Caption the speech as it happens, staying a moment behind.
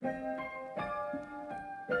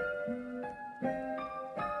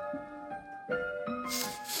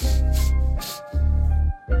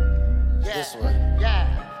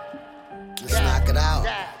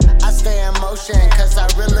motion, cause I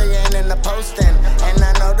really ain't in the posting. And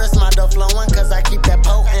I know this my dough flowing, cause I keep that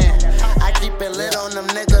potent. I keep it lit on them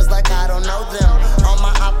niggas like I don't know them. On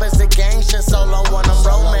my opposite gang shit solo when I'm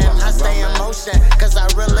roaming. I stay in motion, cause I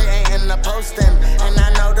really ain't in the posting. And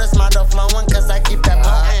I know this my dough flowing, cause I keep that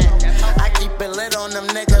potent. I keep it lit on them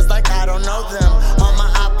niggas like I don't know them. On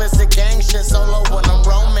my opposite gang shit solo when I'm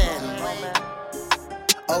roaming.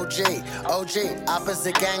 OG,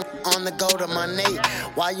 opposite gang on the go to my knee.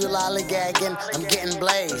 While you lollygagging, I'm getting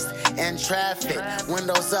blazed. In traffic,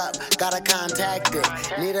 windows up, gotta contact it.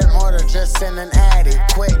 Need an order, just send an addy.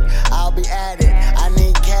 Quick, I'll be at it. I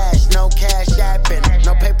need cash, no cash apping.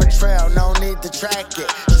 No paper trail, no need to track it.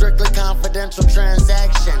 Strictly confidential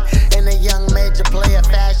transaction. In a young major player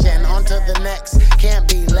fashion. On to the next, can't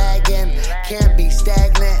be lagging, can't be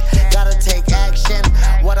stagnant. Gotta take action,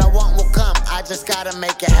 what I want will come, I just gotta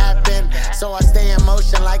make it happen. So I stay in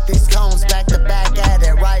motion like these cones, back to back at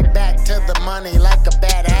it. Right back to the money like a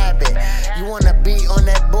bad habit. You wanna be on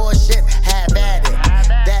that bullshit, have at it.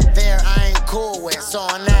 That there I ain't cool with, so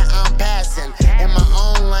on that I'm passing. In my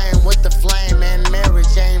own lane with the flame and Mary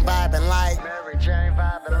Jane vibing like Mary Jane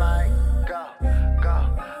vibing like go, go,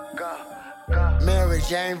 go, go. Mary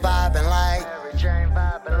Jane vibing like Mary Jane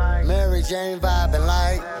vibing like Mary Jane vibing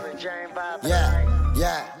like Mary Jane vibing like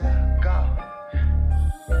yeah.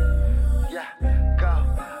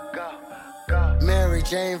 Mary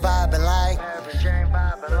Jane vibing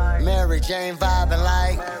like Mary Jane vibing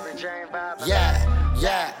like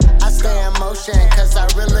yeah. I stay in motion, cause I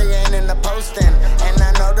really ain't in the posting. And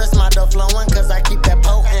I know this my dough flowing, cause I keep that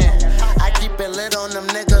potent. I keep it lit on them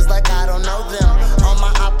niggas like I don't know them. On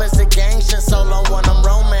my opposite gang shit solo when I'm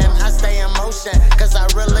roaming. I stay in motion, cause I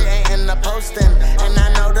really ain't in the posting. And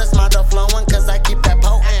I know this my dough flowing, cause I keep that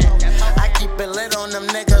potent. I keep it lit on them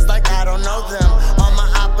niggas like I don't know them. On my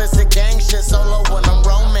opposite gang shit solo when I'm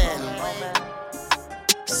roaming.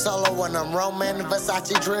 Solo when I'm roaming,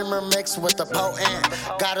 Versace dreamer mixed with the potent.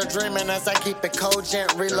 Got a dreaming as I keep it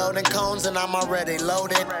cogent. Reloading cones and I'm already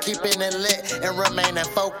loaded. Keeping it lit and remaining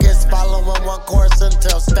focused. Following one course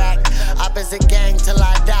until stacked. Opposite gang till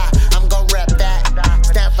I die, I'm gon' rep that.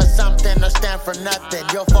 Stand for something or stand for nothing.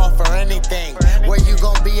 You'll fall for anything. Where you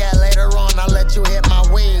gon' be at later on, I'll let you hit my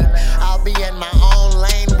weed. I'll be in my own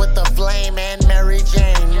lane with the flame and Mary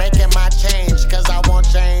Jane. Making my change, cause I won't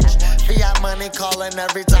change. Fiat money calling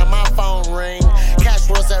every time my phone ring. Cash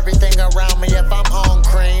rules everything around me if I'm on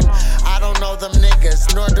cream. I don't know them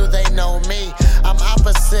niggas, nor do they know me. I'm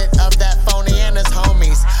opposite of that phony and his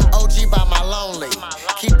homies. OG by my lonely,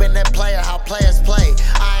 keeping it player how players play.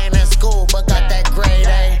 I ain't in school, but got that grade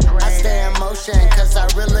A. I stay in motion, cause I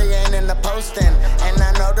really ain't in the posting. And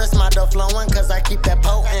I know this my dough flowing, cause I keep that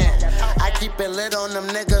potent. I keep it lit on them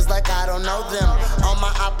niggas like I don't know them. On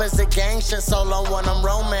my opposite gang shit solo when I'm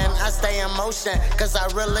roaming. I stay in motion, cause I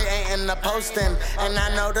really ain't in the posting. And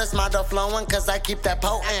I know this my dough flowing, cause I keep that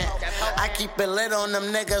potent. I keep it lit on them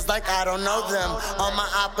niggas like I don't know them. On my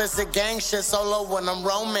opposite gang shit solo when I'm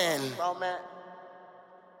roaming.